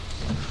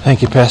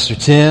Thank you, Pastor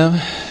Tim,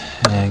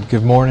 and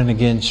good morning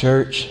again,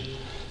 church.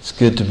 It's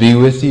good to be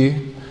with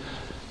you.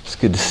 It's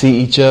good to see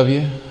each of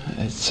you.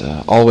 It's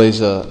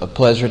always a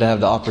pleasure to have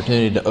the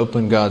opportunity to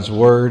open God's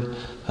Word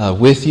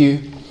with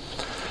you.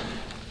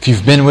 If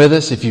you've been with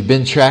us, if you've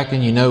been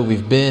tracking, you know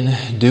we've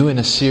been doing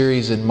a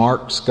series in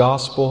Mark's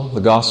Gospel,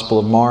 the Gospel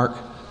of Mark.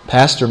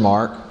 Pastor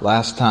Mark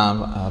last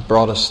time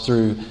brought us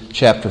through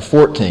chapter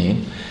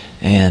 14,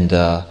 and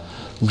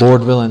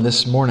Lord willing,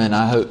 this morning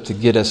I hope to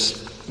get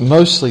us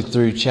mostly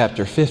through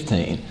chapter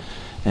 15,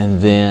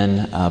 and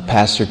then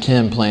Pastor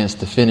Tim plans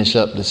to finish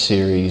up the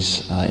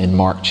series in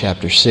Mark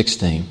chapter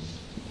 16.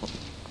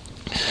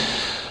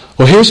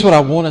 Well, here's what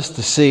I want us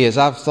to see as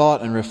I've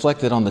thought and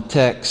reflected on the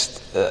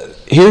text.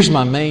 Here's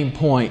my main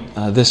point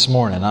this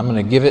morning. I'm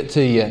going to give it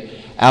to you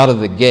out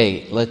of the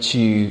gate, let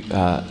you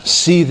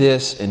see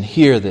this and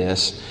hear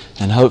this,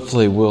 and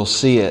hopefully we'll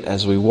see it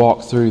as we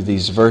walk through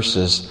these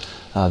verses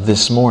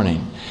this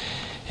morning.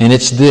 And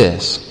it's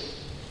this: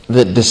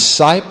 that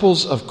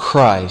disciples of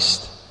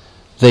Christ,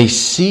 they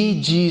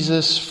see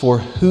Jesus for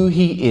who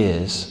He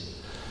is,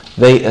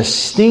 they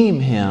esteem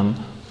Him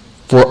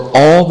for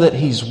all that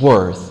He's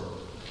worth,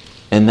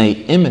 and they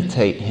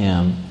imitate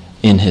Him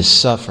in His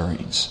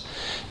sufferings.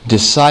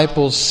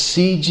 Disciples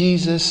see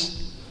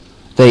Jesus,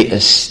 they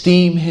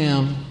esteem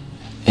Him,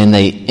 and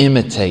they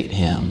imitate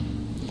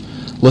Him.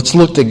 Let's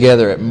look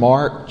together at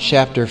Mark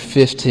chapter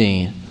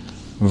 15,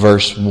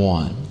 verse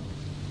 1.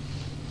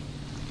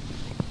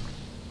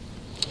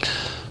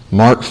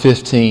 Mark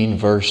 15,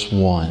 verse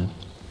 1.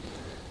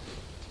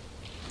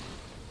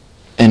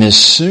 And as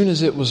soon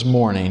as it was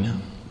morning,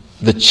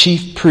 the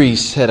chief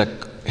priests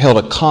held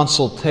a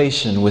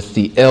consultation with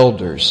the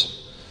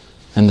elders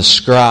and the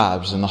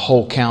scribes and the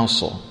whole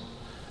council.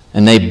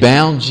 And they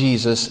bound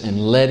Jesus and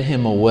led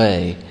Him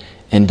away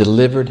and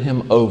delivered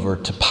Him over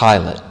to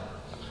Pilate.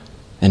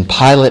 And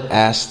Pilate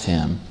asked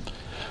Him,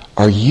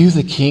 "Are you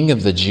the king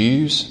of the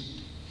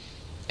Jews?"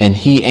 And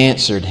He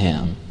answered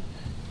him,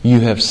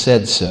 "You have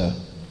said so."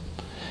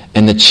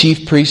 And the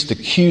chief priest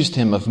accused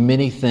Him of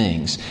many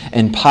things.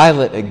 And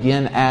Pilate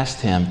again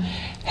asked Him,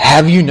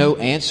 "Have you no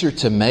answer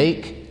to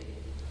make?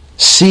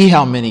 See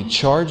how many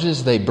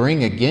charges they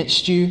bring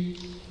against you?"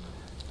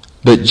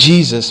 But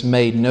Jesus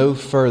made no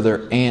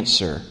further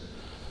answer,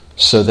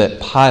 so that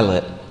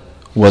Pilate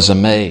was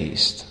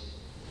amazed.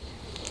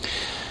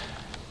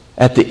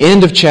 At the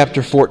end of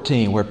chapter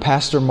 14, where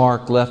Pastor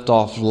Mark left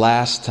off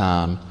last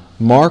time,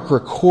 Mark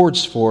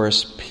records for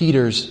us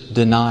Peter's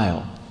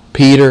denial.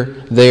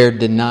 Peter there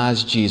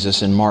denies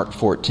Jesus in Mark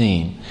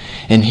 14.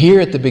 And here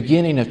at the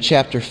beginning of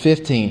chapter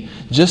 15,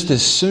 just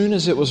as soon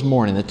as it was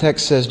morning, the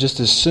text says just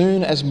as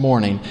soon as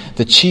morning,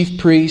 the chief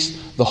priests,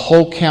 the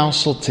whole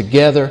council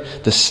together,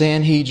 the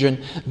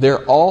Sanhedrin,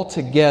 they're all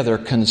together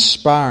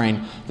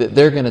conspiring that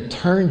they're going to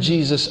turn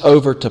Jesus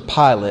over to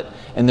Pilate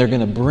and they're going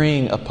to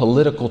bring a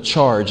political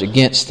charge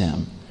against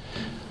Him.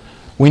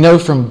 We know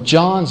from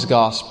John's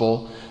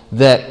Gospel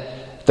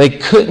that they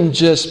couldn't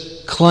just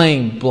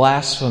claim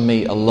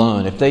blasphemy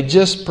alone. If they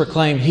just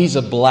proclaim He's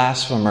a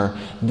blasphemer,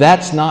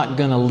 that's not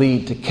going to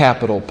lead to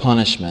capital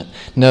punishment.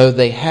 No,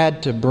 they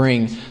had to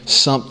bring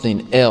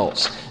something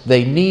else.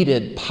 They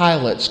needed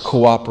Pilate's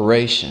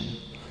cooperation.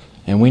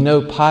 And we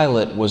know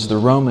Pilate was the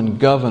Roman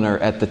governor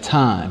at the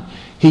time.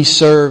 He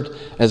served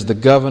as the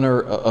governor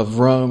of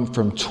Rome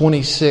from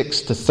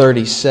 26 to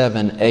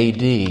 37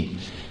 A.D.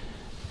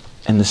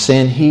 And the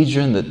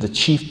Sanhedrin, the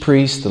chief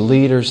priests, the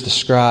leaders, the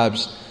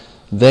scribes,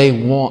 they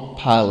want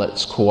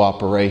Pilate's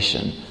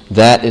cooperation.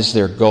 That is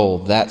their goal.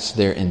 That's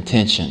their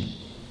intention.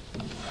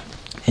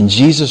 And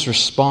Jesus'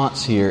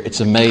 response here, it's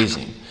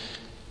amazing.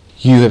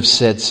 You have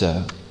said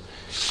so.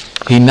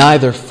 He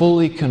neither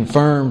fully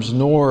confirms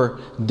nor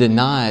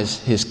denies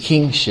His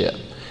kingship.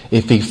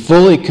 If He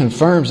fully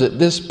confirms at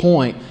this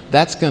point,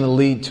 that's going to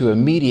lead to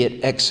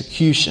immediate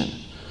execution.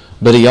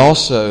 But He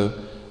also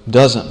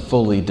doesn't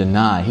fully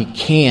deny. He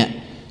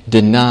can't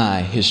deny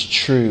His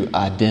true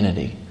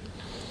identity.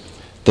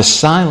 The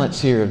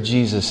silence here of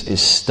Jesus is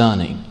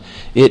stunning.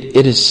 It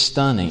is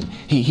stunning.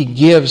 He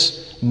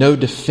gives no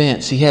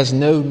defense. He has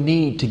no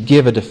need to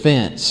give a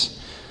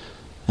defense.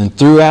 And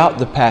throughout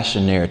the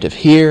Passion narrative,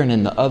 here and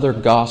in the other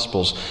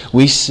Gospels,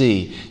 we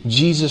see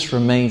Jesus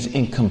remains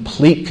in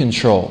complete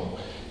control.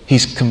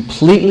 He's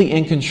completely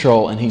in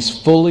control and He's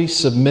fully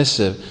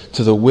submissive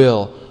to the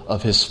will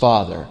of His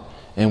Father.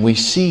 And we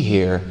see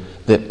here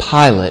that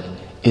Pilate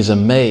is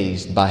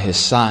amazed by His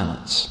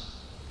silence.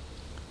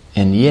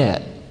 And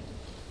yet,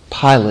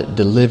 Pilate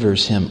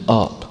delivers Him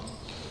up.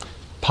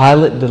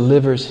 Pilate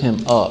delivers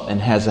Him up and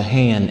has a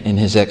hand in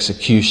His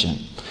execution.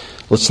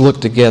 Let's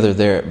look together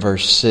there at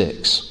verse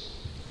 6.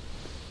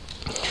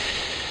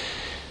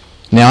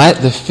 Now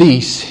at the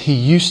feast, He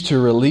used to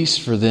release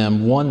for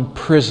them one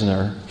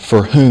prisoner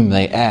for whom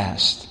they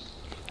asked.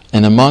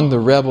 And among the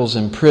rebels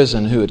in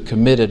prison who had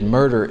committed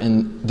murder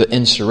in the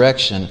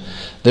insurrection,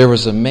 there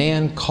was a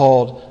man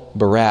called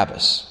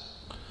Barabbas.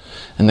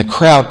 And the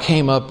crowd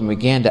came up and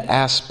began to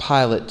ask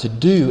Pilate to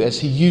do as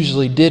he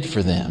usually did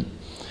for them.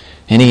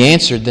 And he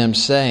answered them,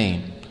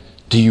 saying,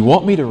 "Do you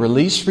want me to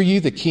release for you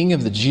the king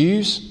of the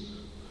Jews?"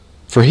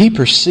 For he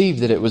perceived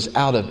that it was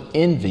out of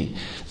envy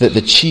that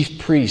the chief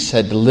priests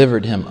had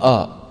delivered him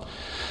up.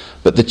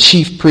 But the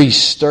chief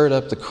priests stirred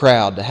up the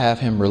crowd to have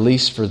him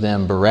release for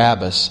them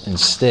Barabbas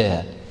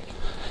instead.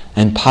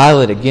 And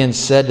Pilate again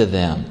said to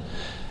them,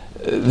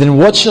 "Then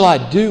what shall I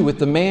do with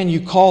the man you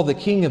call the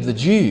king of the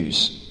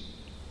Jews?"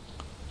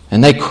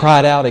 And they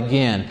cried out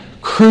again,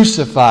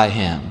 "Crucify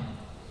him."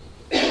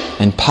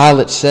 And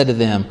Pilate said to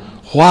them,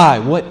 "Why?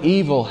 What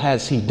evil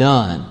has he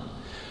done?"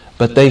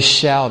 But they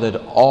shouted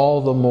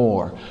all the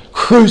more,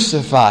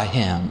 "Crucify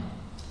him."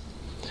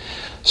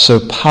 So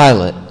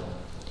Pilate,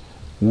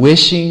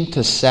 wishing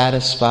to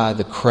satisfy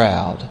the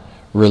crowd,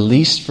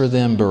 released for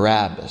them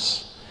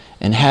Barabbas,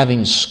 and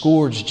having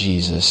scourged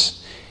Jesus,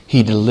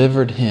 he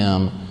delivered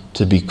him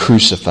to be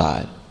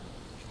crucified.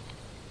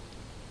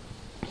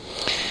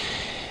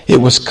 It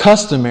was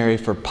customary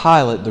for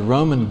Pilate, the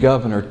Roman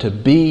governor, to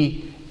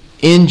be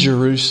in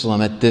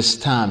Jerusalem at this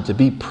time, to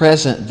be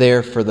present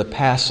there for the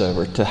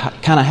Passover, to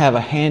kind of have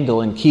a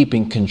handle in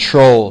keeping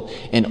control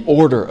and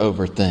order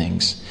over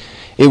things.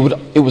 It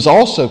was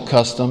also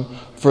custom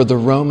for the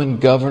Roman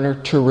governor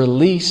to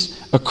release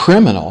a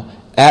criminal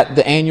at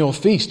the annual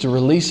feast, to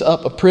release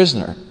up a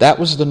prisoner. That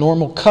was the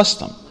normal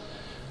custom.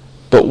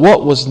 But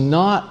what was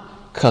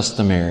not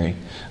customary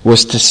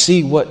was to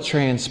see what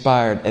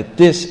transpired at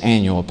this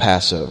annual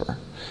Passover.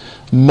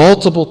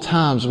 Multiple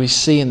times we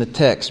see in the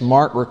text,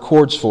 Mark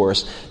records for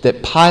us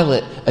that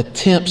Pilate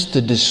attempts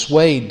to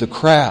dissuade the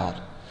crowd.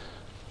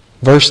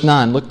 Verse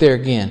 9, look there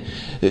again.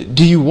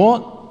 "Do you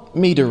want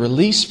me to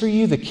release for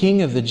you the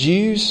king of the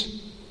Jews?"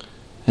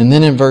 And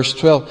then in verse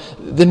 12,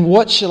 "Then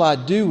what shall I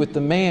do with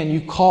the man you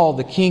call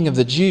the king of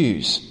the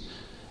Jews?"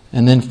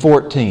 And then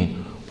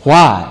 14,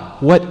 "Why?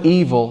 What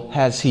evil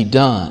has he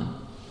done?"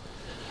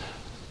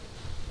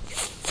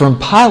 From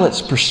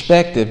Pilate's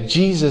perspective,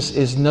 Jesus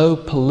is no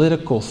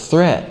political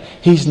threat.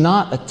 He's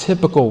not a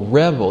typical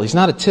rebel. He's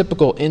not a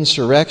typical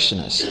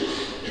insurrectionist.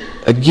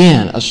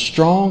 Again, a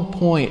strong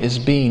point is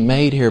being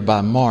made here by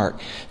Mark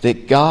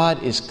that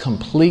God is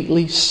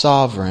completely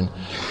sovereign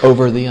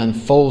over the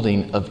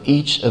unfolding of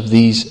each of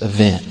these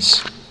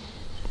events.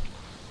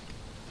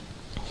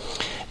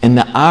 And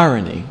the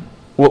irony,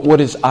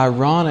 what is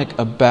ironic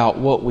about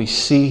what we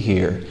see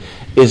here,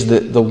 is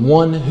that the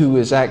one who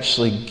is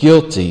actually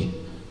guilty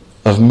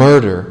of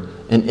murder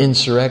and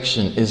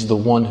insurrection is the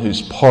one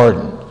who's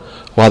pardoned,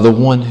 while the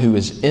one who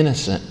is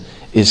innocent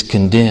is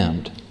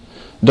condemned.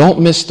 Don't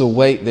miss the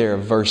weight there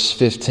of verse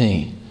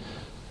 15.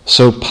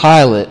 So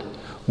Pilate,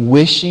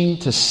 wishing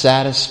to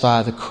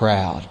satisfy the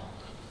crowd,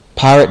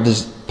 Pilate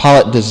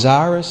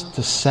desirous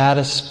to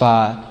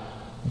satisfy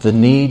the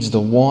needs,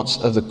 the wants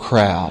of the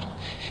crowd.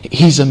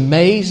 He's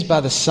amazed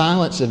by the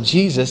silence of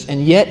Jesus,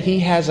 and yet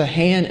he has a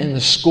hand in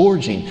the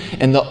scourging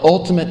and the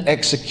ultimate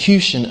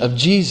execution of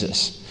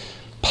Jesus.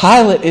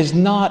 Pilate is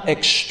not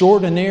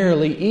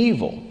extraordinarily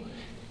evil.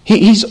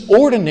 He's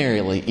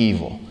ordinarily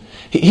evil.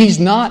 He's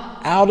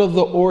not out of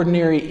the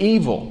ordinary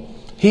evil.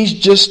 He's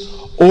just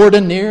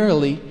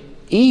ordinarily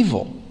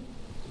evil.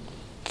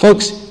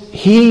 Folks,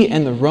 he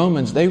and the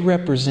Romans, they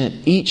represent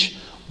each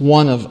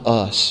one of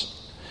us.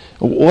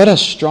 What a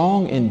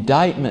strong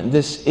indictment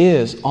this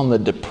is on the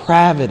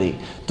depravity,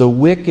 the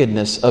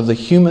wickedness of the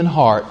human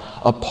heart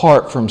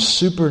apart from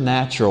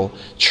supernatural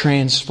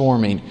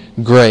transforming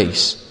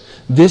grace.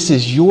 This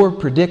is your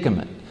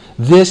predicament.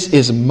 This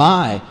is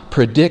my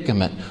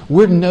predicament.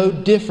 We're no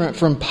different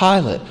from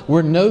Pilate.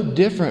 We're no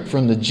different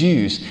from the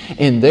Jews.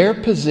 In their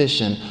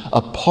position,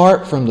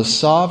 apart from the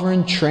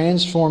sovereign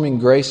transforming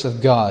grace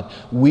of God,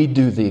 we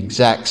do the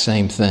exact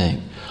same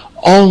thing.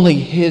 Only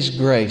His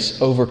grace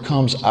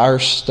overcomes our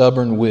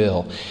stubborn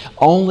will.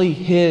 Only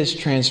His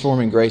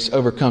transforming grace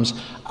overcomes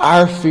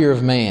our fear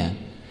of man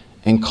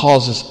and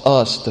causes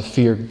us to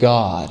fear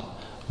God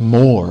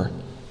more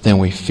than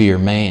we fear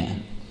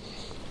man.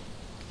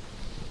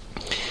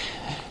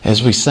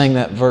 As we sang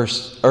that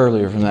verse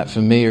earlier from that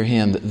familiar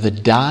hymn, the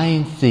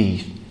dying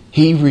thief,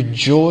 he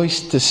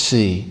rejoiced to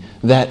see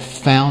that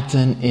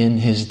fountain in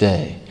his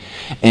day.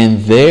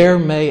 And there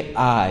may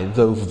I,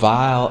 though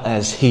vile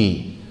as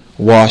he,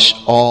 wash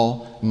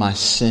all my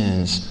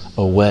sins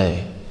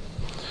away.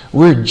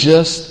 We're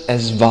just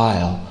as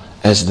vile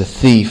as the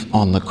thief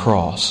on the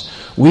cross.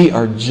 We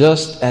are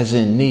just as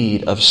in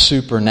need of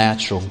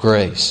supernatural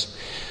grace.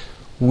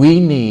 We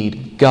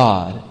need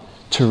God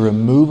to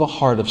remove a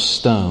heart of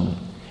stone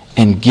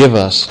and give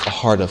us a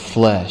heart of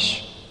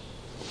flesh.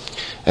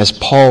 As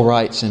Paul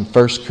writes in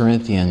 1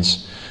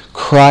 Corinthians,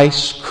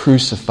 Christ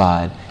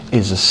crucified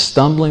is a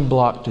stumbling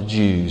block to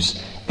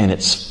Jews and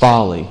it's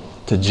folly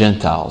to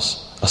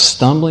Gentiles. A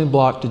stumbling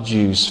block to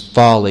Jews,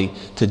 folly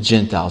to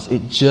Gentiles.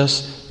 It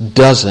just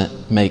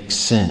doesn't make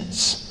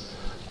sense.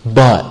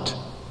 But,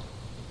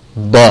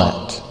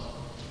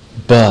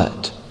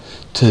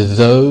 to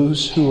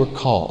those who are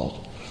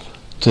called,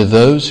 to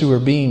those who are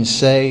being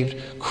saved,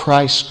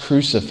 Christ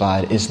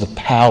crucified is the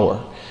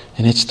power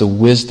and it's the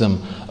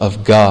wisdom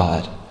of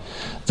God.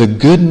 The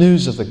good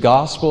news of the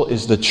gospel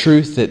is the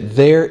truth that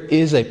there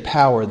is a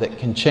power that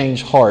can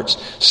change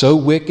hearts so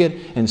wicked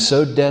and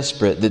so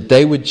desperate that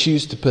they would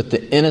choose to put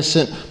the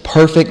innocent,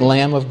 perfect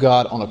Lamb of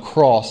God on a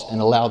cross and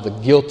allow the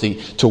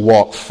guilty to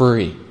walk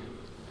free.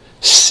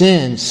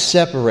 Sin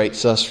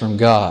separates us from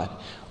God.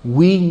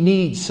 We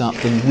need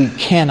something we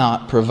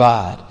cannot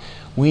provide.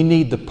 We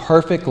need the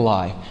perfect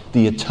life,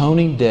 the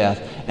atoning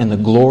death, and the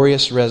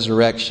glorious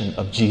resurrection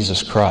of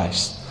Jesus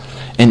Christ.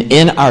 And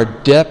in our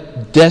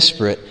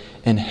desperate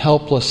and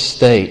helpless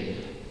state,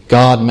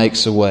 God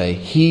makes a way.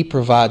 He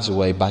provides a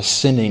way by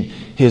sending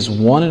His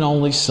one and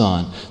only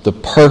Son, the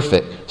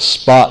perfect,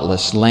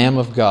 spotless Lamb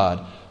of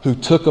God, who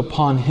took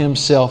upon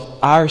Himself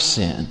our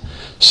sin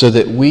so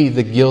that we,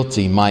 the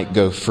guilty, might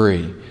go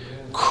free.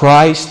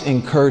 Christ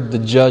incurred the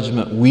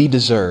judgment we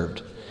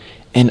deserved,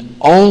 and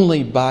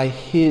only by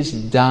His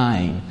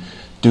dying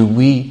do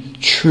we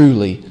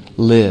truly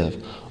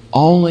live.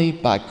 Only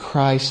by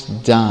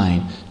Christ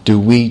dying do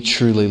we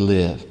truly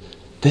live.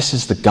 This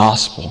is the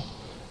gospel.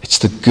 It's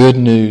the good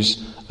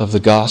news of the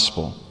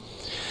gospel.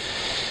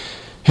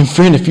 And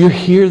friend, if you're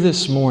here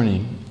this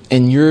morning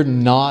and you're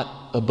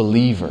not a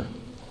believer,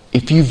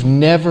 if you've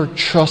never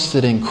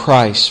trusted in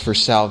Christ for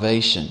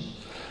salvation,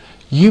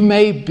 you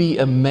may be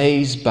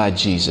amazed by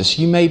Jesus.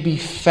 You may be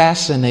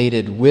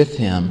fascinated with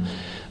Him,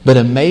 but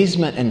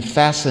amazement and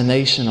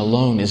fascination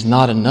alone is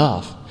not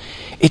enough.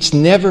 It's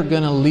never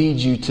going to lead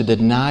you to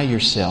deny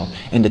yourself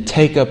and to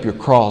take up your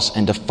cross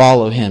and to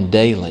follow Him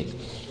daily.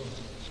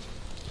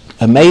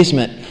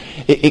 Amazement,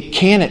 it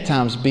can at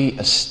times be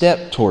a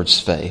step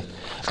towards faith,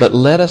 but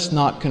let us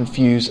not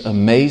confuse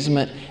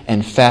amazement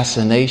and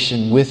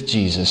fascination with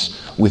Jesus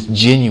with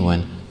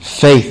genuine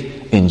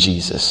faith in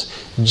Jesus.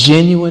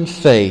 Genuine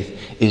faith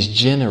is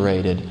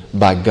generated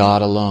by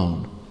God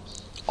alone.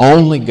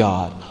 Only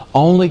God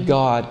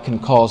can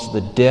cause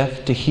the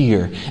deaf to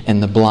hear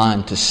and the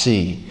blind to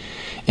see.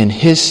 And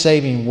His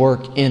saving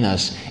work in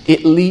us,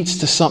 it leads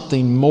to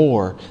something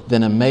more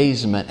than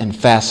amazement and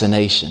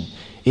fascination.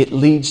 It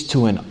leads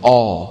to an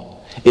awe.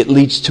 It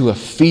leads to a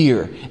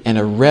fear and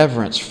a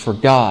reverence for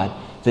God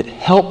that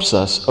helps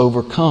us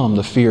overcome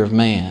the fear of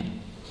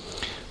man.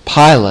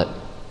 Pilate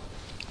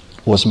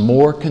was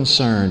more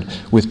concerned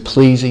with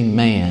pleasing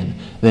man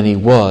than he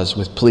was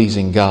with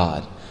pleasing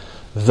God.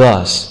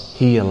 Thus,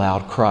 he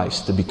allowed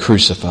Christ to be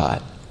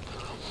crucified.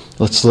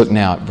 Let's look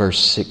now at verse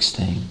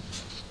 16.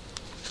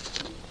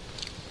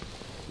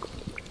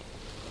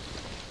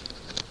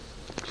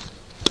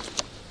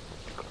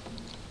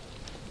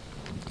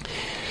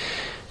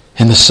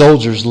 And the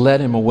soldiers led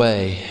Him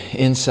away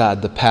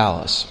inside the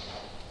palace,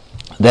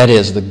 that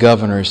is, the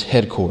governor's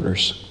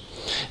headquarters.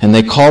 And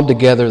they called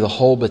together the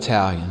whole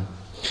battalion.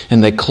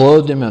 And they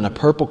clothed Him in a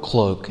purple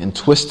cloak, and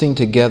twisting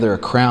together a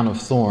crown of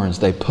thorns,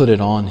 they put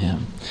it on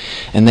Him.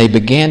 And they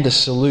began to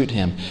salute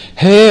Him,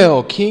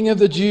 "Hail, King of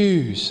the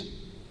Jews!"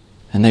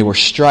 And they were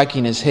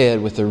striking His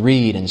head with a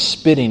reed and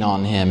spitting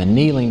on Him and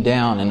kneeling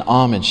down in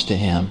homage to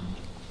Him.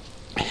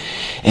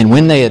 And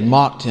when they had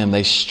mocked Him,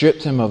 they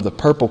stripped Him of the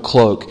purple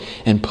cloak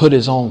and put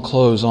His own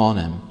clothes on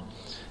Him.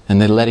 And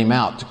they led Him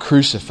out to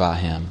crucify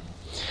Him.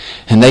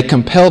 And they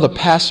compelled a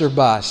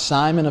passerby,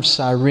 Simon of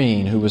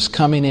Cyrene, who was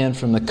coming in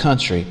from the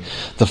country,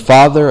 the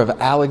father of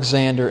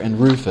Alexander and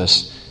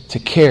Rufus, to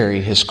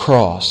carry His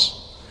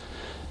cross.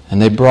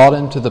 And they brought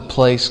Him to the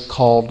place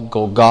called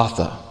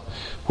Golgotha,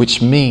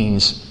 which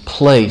means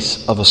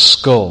place of a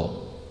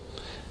skull.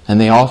 And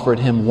they offered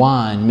Him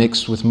wine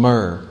mixed with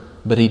myrrh,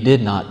 but He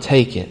did not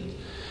take it.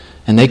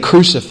 And they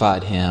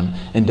crucified Him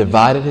and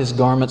divided His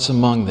garments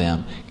among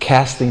them,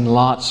 casting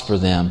lots for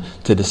them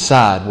to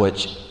decide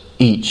which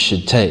each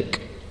should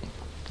take.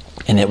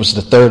 And it was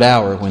the third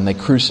hour when they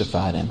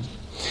crucified Him.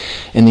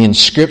 And the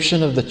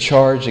inscription of the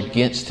charge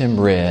against Him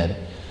read,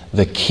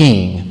 "The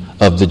King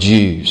of the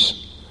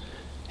Jews."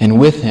 And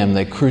with Him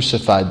they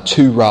crucified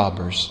two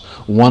robbers,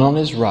 one on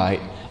His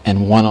right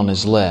and one on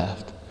His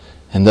left.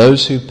 And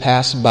those who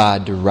passed by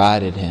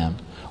derided Him,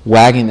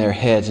 wagging their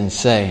heads and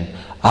saying,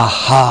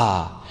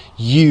 "Aha!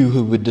 You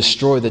who would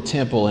destroy the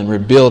temple and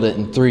rebuild it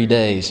in 3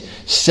 days,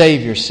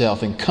 save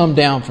yourself and come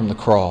down from the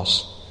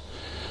cross."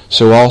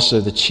 So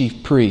also the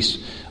chief priests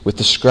with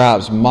the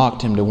scribes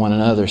mocked Him to one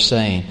another,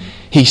 saying,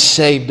 "He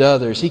saved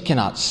others. He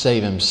cannot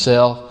save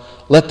Himself.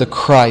 Let the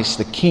Christ,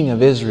 the King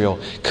of Israel,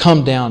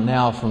 come down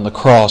now from the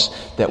cross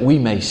that we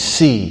may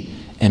see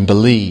and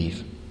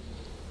believe."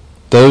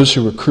 Those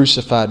who were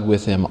crucified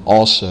with Him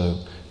also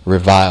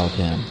reviled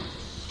Him.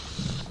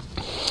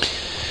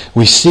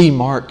 We see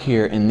Mark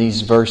here in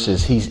these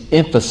verses. He's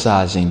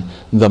emphasizing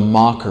the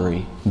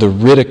mockery, the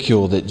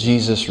ridicule that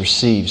Jesus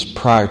receives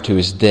prior to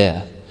His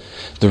death.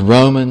 The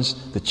Romans,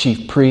 the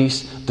chief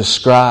priests, the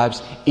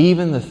scribes,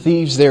 even the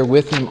thieves there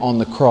with Him on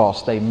the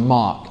cross, they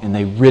mock and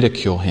they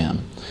ridicule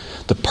Him.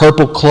 The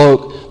purple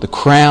cloak, the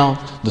crown,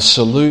 the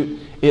salute,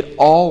 it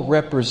all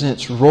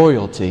represents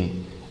royalty,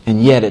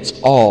 and yet it's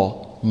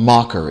all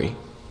mockery.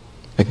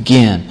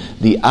 Again,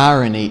 the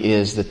irony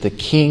is that the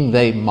king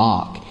they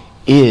mock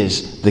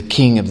is the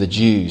King of the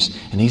Jews.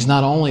 And He's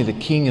not only the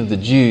King of the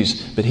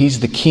Jews, but He's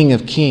the King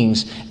of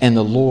kings and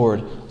the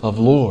Lord of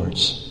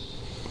lords.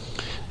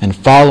 And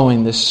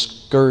following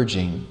this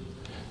scourging,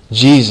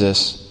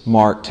 Jesus,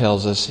 Mark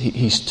tells us,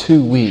 He's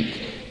too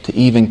weak to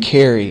even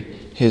carry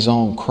His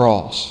own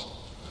cross.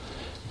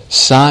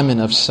 Simon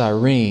of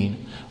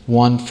Cyrene,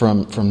 one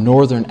from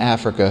northern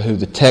Africa, who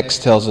the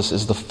text tells us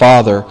is the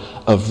father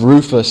of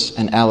Rufus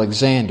and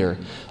Alexander,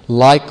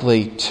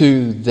 likely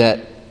two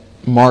that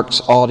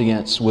Mark's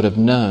audience would have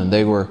known.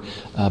 They were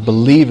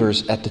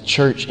believers at the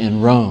church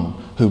in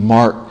Rome, who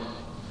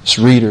Mark's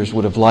readers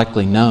would have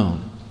likely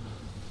known.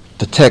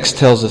 The text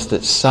tells us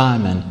that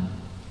Simon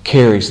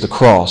carries the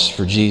cross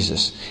for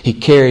Jesus. He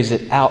carries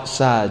it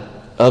outside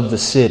of the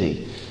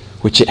city,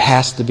 which it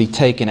has to be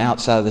taken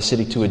outside of the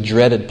city to a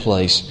dreaded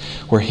place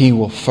where He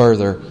will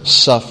further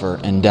suffer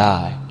and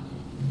die.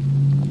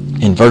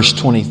 In verse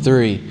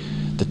 23,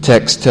 the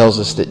text tells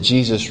us that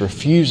Jesus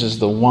refuses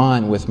the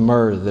wine with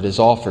myrrh that is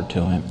offered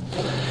to Him.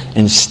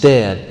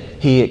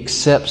 Instead, He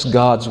accepts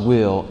God's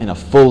will in a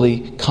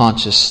fully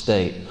conscious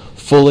state,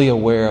 fully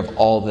aware of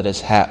all that is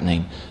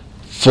happening,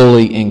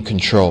 fully in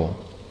control.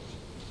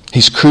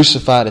 He's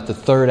crucified at the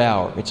third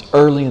hour. It's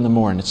early in the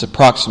morning. It's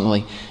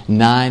approximately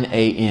 9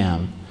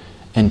 a.m.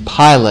 And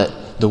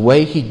Pilate, the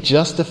way he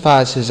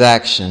justifies his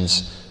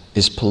actions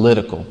is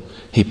political.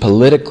 He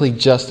politically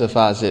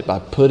justifies it by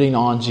putting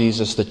on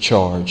Jesus the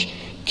charge,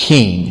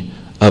 King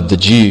of the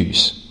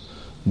Jews.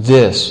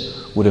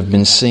 This would have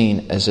been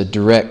seen as a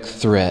direct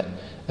threat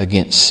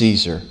against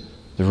Caesar,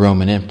 the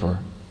Roman emperor.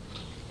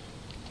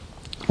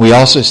 We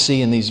also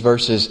see in these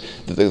verses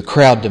that the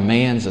crowd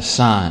demands a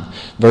sign.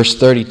 Verse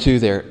 32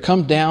 there,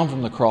 come down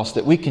from the cross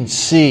that we can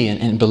see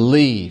and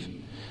believe.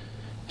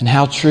 And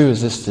how true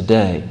is this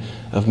today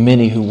of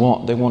many who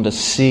want to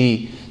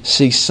see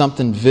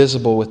something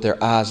visible with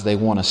their eyes. They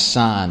want a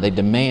sign. They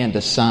demand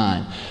a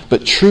sign.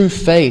 But true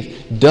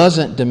faith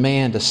doesn't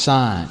demand a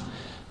sign.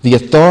 The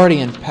authority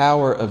and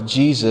power of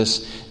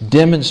Jesus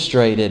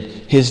demonstrated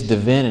His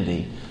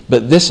divinity.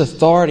 But this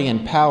authority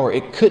and power,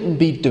 it couldn't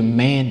be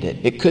demanded.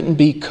 It couldn't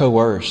be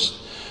coerced.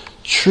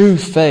 True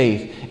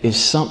faith is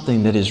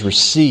something that is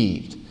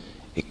received.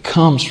 It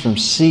comes from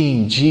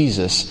seeing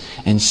Jesus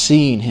and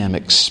seeing Him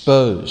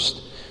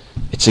exposed.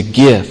 It's a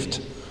gift.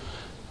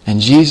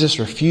 And Jesus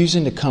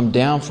refusing to come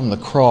down from the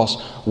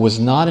cross was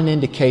not an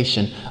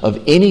indication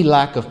of any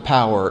lack of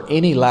power or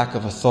any lack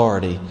of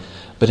authority,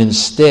 but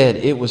instead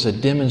it was a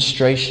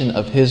demonstration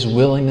of His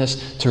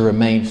willingness to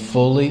remain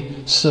fully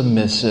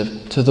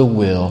submissive to the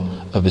will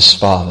of His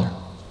Father.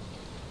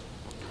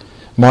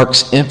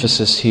 Mark's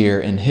emphasis here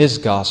in his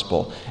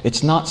gospel,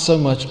 it's not so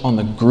much on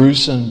the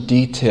gruesome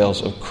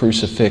details of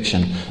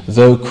crucifixion,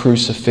 though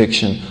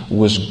crucifixion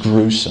was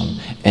gruesome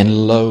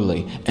and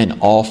lowly and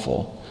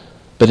awful.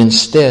 But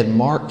instead,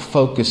 Mark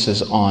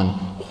focuses on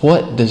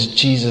what does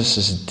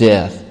Jesus'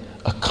 death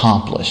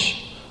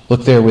accomplish.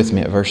 Look there with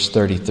me at verse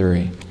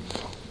 33.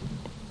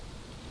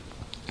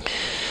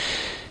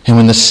 And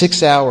when the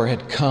 6th hour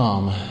had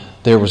come,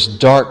 there was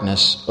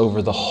darkness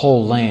over the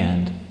whole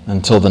land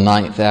until the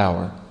 9th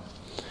hour.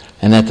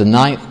 And at the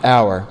 9th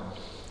hour,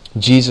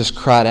 Jesus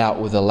cried out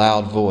with a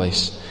loud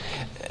voice,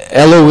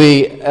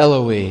 Eloi,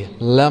 Eloi,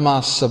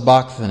 lema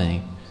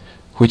sabachthani,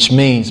 which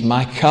means,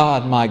 my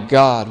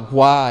God,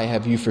 why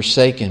have you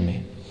forsaken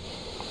me?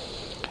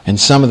 And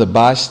some of the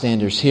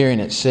bystanders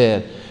hearing it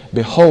said,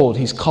 behold,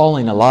 he's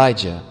calling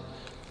Elijah.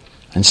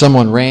 And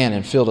someone ran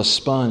and filled a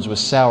sponge with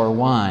sour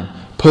wine,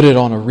 put it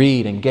on a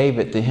reed, and gave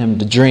it to him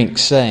to drink,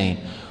 saying,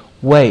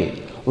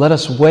 wait, let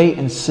us wait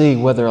and see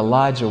whether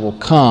Elijah will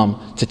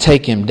come to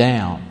take him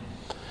down.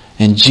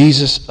 And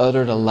Jesus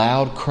uttered a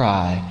loud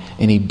cry,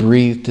 and he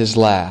breathed his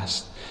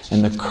last.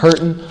 And the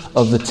curtain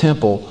of the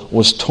temple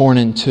was torn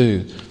in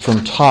two,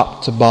 from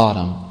top to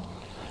bottom.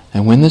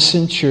 And when the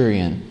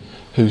centurion,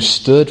 who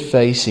stood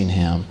facing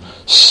him,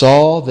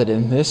 saw that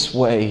in this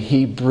way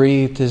he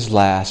breathed his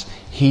last,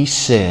 he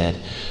said,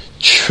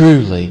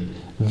 truly,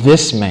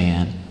 this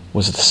man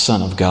was the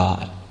Son of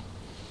God.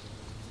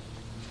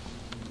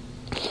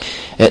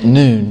 At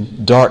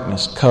noon,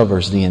 darkness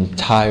covers the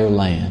entire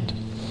land.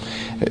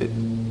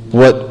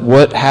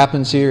 What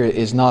happens here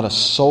is not a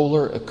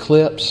solar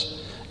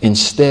eclipse.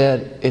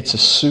 Instead, it's a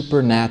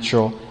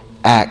supernatural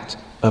act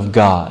of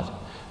God.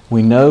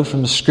 We know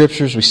from the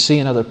Scriptures, we see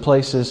in other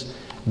places,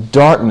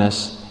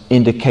 darkness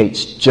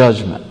indicates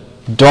judgment.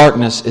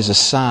 Darkness is a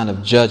sign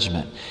of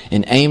judgment.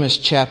 In Amos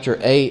chapter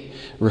 8,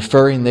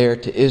 referring there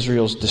to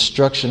Israel's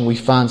destruction, we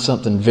find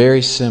something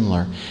very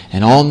similar.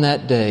 And on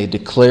that day,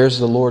 declares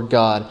the Lord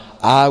God,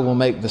 I will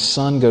make the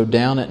sun go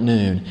down at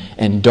noon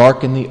and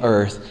darken the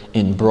earth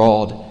in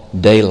broad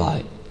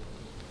daylight.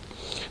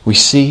 We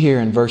see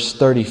here in verse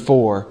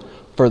 34,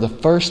 for the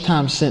first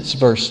time since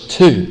verse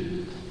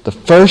 2,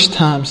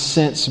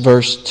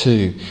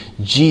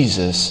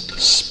 Jesus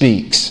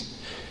speaks.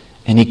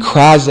 And he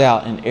cries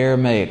out in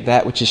Aramaic,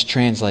 that which is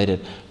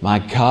translated, my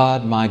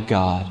God,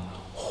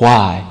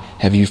 why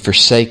have you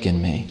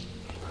forsaken me?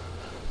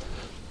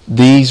 My God,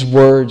 These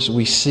words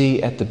we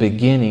see at the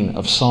beginning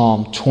of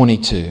Psalm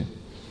 22.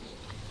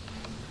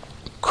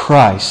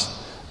 Christ,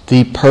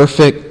 the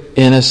perfect,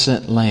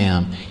 innocent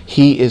Lamb,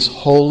 He is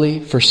wholly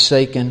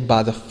forsaken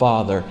by the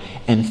Father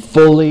and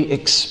fully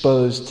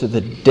exposed to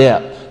the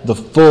depth, the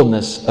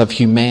fullness of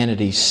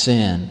humanity's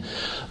sin.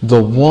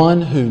 The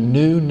one who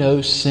knew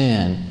no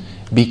sin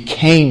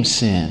became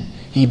sin.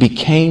 He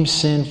became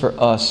sin for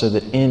us so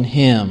that in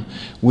Him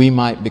we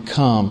might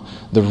become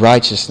the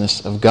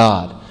righteousness of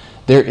God.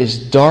 There is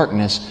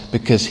darkness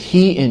because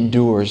He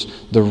endures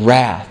the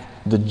wrath,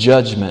 the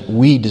judgment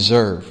we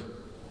deserve.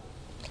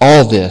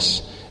 All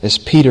this, as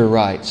Peter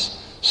writes,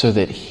 so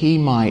that He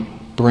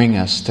might bring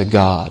us to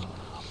God.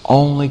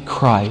 Only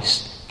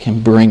Christ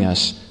can bring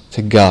us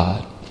to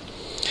God.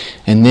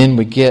 And then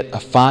we get a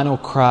final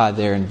cry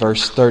there in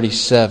verse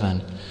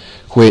 37,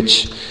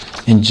 which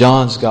in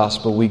John's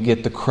Gospel we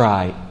get the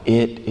cry,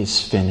 "It is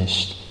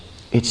finished.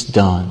 It's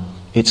done.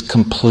 It's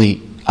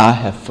complete. I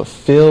have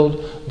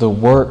fulfilled the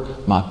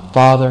work my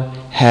Father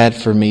had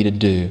for me to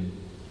do."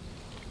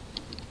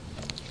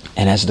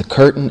 And as the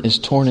curtain is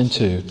torn in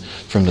two,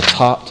 from the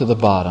top to the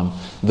bottom,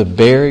 the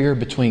barrier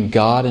between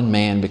God and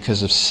man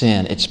because of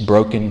sin, it's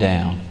broken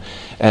down.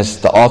 As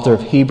the author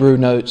of Hebrew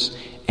notes,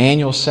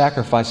 annual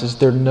sacrifices,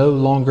 they're no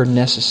longer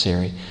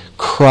necessary.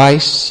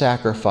 Christ's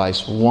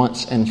sacrifice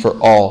once and for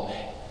all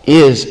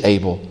is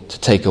able to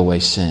take away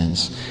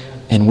sins.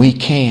 And we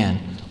can,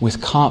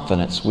 with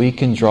confidence, we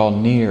can draw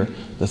near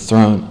the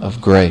throne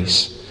of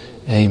grace.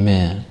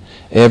 Amen.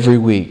 Every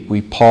week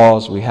we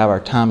pause, we have our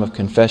time of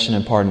confession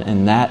and pardon,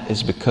 and that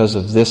is because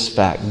of this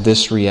fact,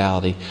 this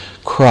reality.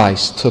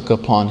 Christ took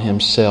upon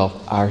Himself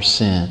our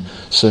sin.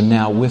 So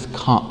now with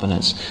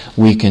confidence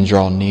we can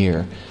draw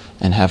near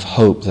and have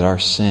hope that our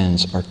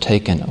sins are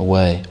taken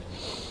away.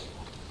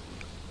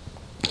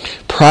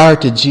 Prior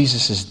to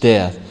Jesus'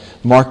 death,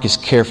 Mark is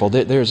careful.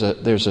 There's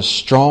a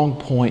strong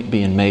point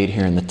being made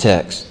here in the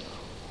text.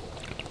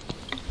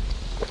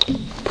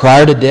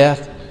 Prior to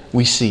death,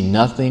 we see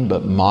nothing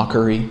but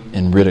mockery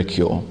and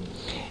ridicule.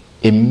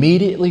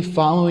 Immediately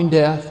following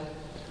death,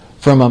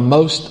 from a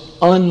most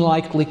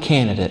unlikely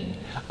candidate,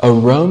 a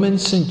Roman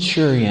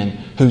centurion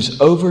who's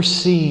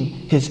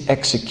overseeing His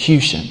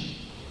execution,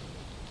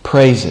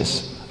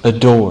 praises,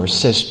 adores,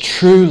 says,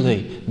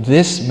 "Truly,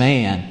 this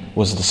man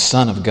was the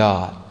Son of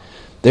God."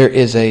 There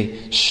is a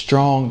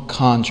strong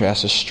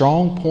contrast, a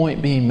strong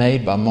point being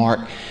made by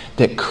Mark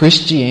that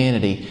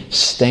Christianity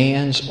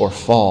stands or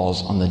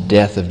falls on the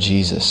death of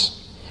Jesus.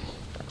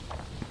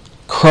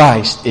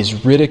 Christ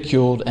is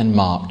ridiculed and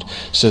mocked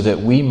so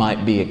that we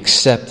might be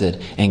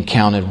accepted and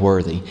counted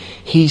worthy.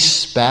 He's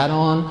spat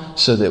on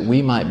so that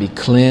we might be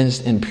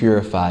cleansed and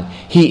purified.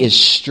 He is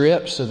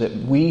stripped so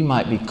that we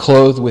might be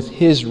clothed with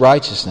His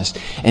righteousness.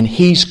 And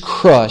He's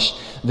crushed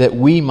that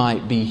we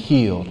might be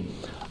healed.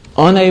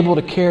 Unable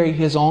to carry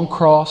His own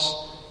cross,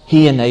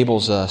 He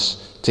enables us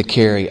to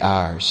carry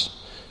ours.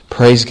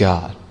 Praise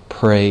God.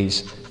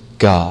 Praise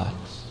God.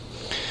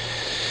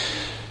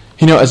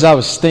 You know, as I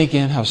was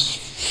thinking, I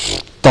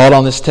thought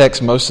on this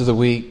text most of the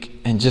week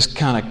and just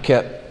kind of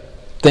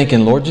kept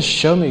thinking, Lord, just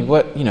show me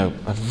what,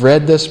 I've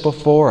read this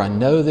before, I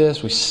know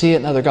this, we see it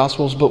in other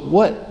Gospels, but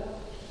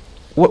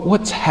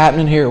what's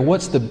happening here?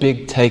 What's the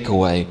big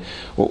takeaway?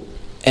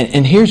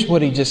 And here's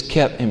what He just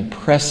kept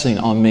impressing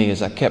on me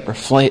as I kept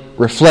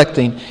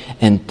reflecting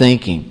and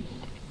thinking.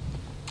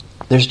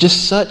 There's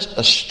just such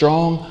a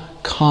strong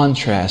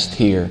contrast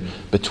here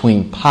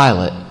between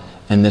Pilate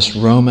and this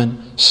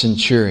Roman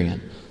centurion.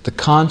 The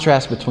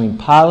contrast between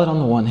Pilate on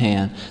the one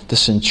hand, the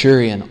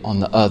centurion on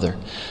the other.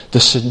 The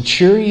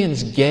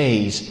centurion's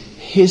gaze,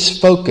 his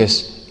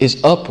focus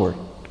is upward.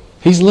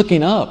 He's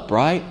looking up,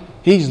 right?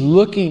 He's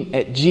looking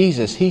at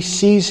Jesus. He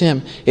sees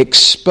Him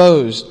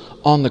exposed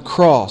on the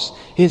cross.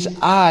 His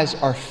eyes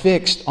are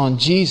fixed on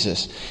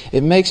Jesus.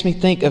 It makes me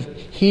think of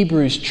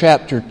Hebrews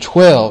chapter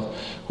 12,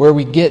 where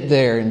we get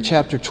there in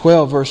chapter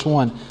 12, verse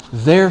 1.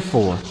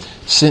 Therefore,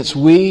 since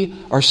we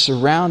are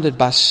surrounded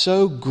by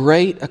so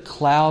great a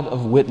cloud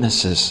of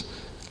witnesses,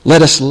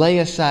 let us lay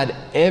aside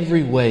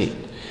every weight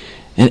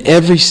and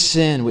every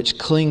sin which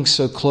clings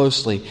so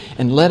closely,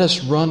 and let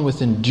us run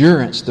with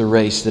endurance the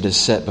race that is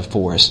set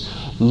before us,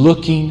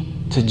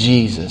 looking to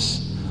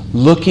Jesus.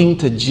 Looking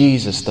to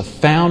Jesus, the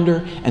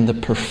founder and the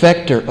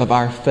perfecter of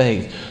our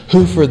faith,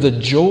 who for the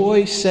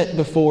joy set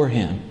before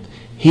Him,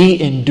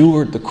 He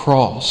endured the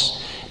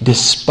cross,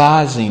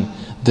 despising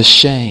the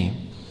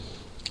shame,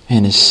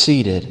 and is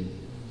seated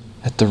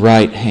at the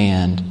right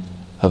hand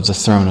of the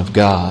throne of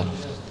God.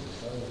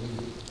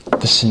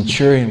 The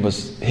centurion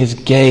was, his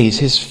gaze,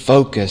 his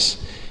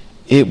focus,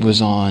 it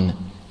was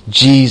on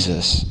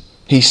Jesus.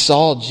 He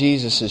saw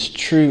Jesus'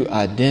 true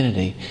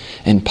identity,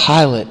 and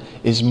Pilate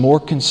is more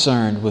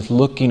concerned with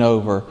looking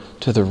over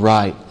to the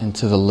right and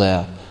to the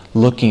left,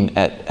 looking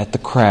at the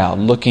crowd,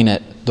 looking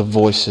at the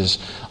voices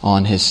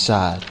on his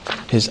side.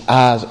 His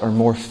eyes are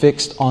more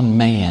fixed on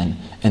man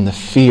and the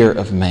fear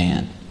of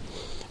man.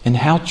 And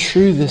how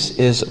true this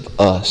is of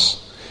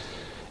us.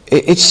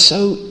 It's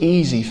so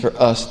easy for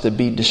us to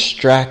be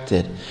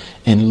distracted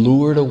and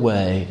lured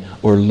away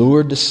or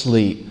lured to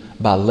sleep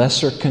by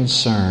lesser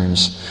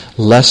concerns,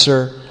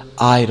 lesser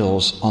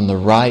idols on the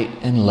right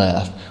and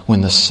left,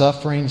 when the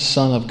suffering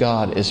Son of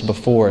God is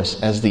before us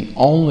as the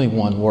only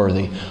one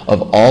worthy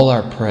of all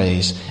our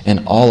praise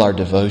and all our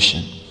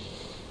devotion.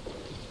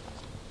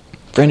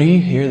 Friend, are you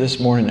here this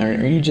morning?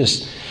 Are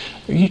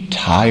you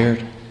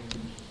tired?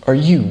 Are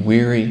you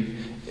weary?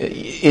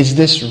 Is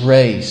this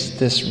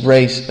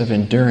race of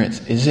endurance,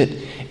 is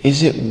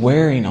it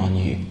wearing on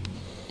you?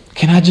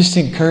 Can I just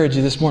encourage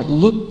you this morning?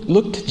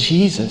 Look to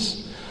Jesus.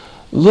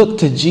 Look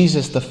to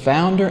Jesus, the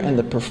founder and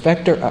the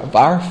perfecter of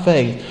our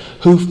faith,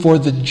 who for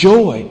the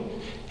joy,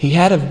 he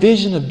had a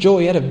vision of joy,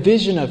 he had a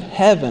vision of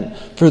heaven.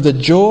 For the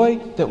joy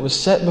that was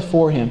set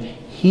before him,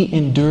 he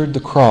endured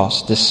the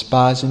cross,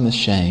 despising the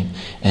shame.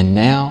 And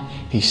now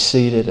he's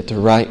seated at the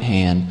right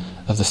hand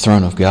of the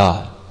throne of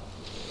God.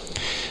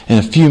 In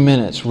a few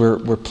minutes,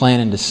 we're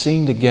planning to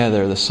sing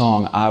together the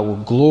song, I Will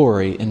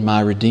Glory in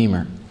My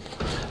Redeemer.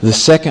 The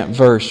second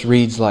verse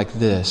reads like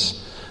this: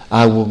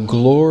 I will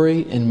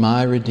glory in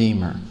my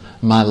Redeemer.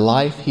 My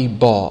life He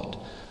bought.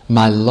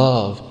 My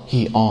love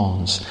He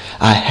owns.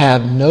 I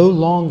have no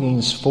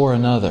longings for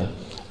another.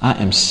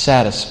 I am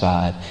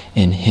satisfied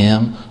in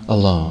Him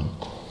alone.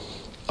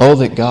 Oh,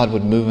 that God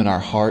would move in our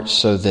hearts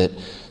so that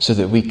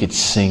we could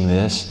sing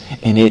this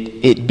and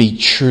it be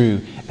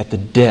true at the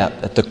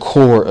depth, at the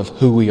core of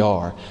who we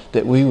are.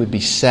 That we would be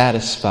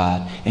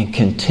satisfied and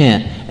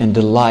content and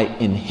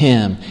delight in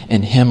Him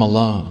and Him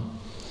alone.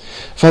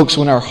 Folks,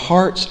 when our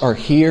hearts are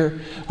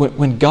here,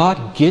 when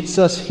God gets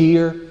us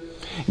here,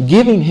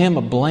 giving Him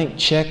a blank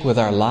check with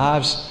our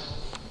lives,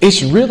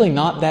 it's really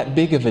not that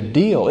big of a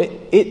deal.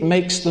 It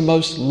makes the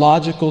most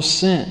logical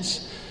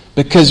sense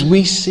because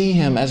we see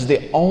Him as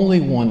the only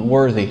one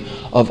worthy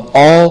of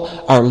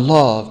all our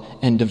love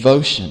and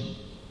devotion.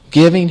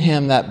 Giving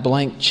Him that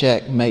blank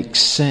check makes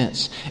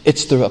sense.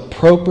 It's the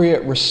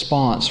appropriate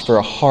response for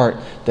a heart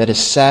that is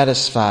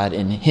satisfied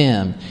in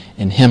Him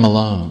and Him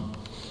alone.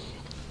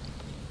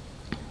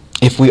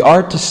 If we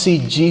are to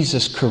see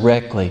Jesus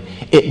correctly,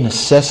 it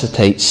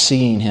necessitates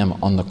seeing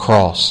Him on the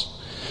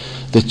cross.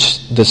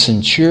 The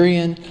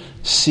centurion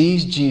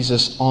sees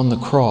Jesus on the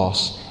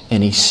cross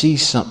and he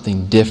sees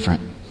something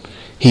different.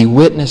 He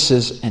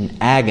witnesses an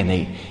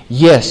agony.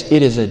 Yes,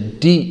 it is a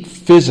deep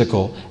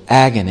physical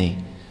agony,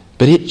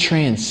 but it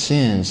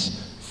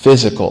transcends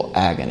physical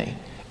agony.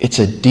 It's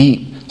a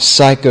deep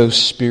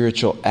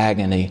psycho-spiritual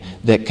agony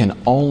that can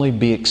only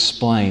be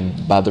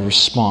explained by the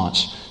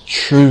response,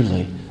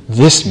 truly,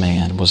 this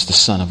man was the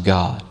Son of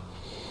God.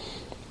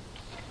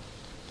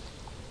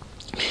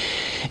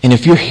 And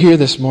if you're here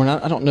this morning,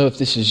 I don't know if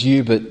this is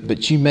you,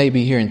 but you may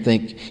be here and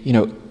think,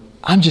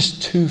 I'm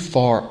just too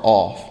far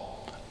off.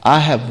 I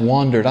have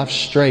wandered. I've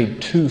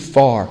strayed too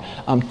far.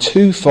 I'm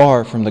too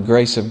far from the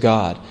grace of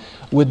God.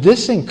 Would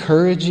this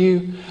encourage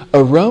you?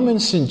 A Roman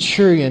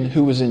centurion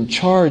who was in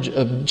charge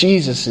of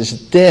Jesus'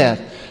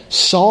 death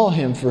saw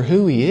Him for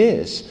who He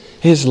is.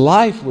 His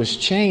life was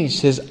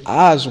changed. His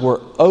eyes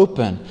were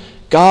open.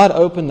 God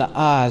opened the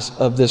eyes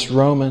of this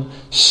Roman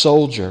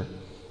soldier.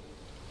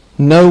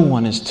 No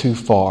one is too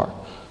far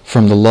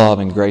from the love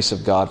and grace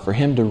of God for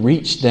Him to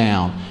reach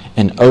down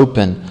and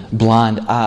open blind eyes.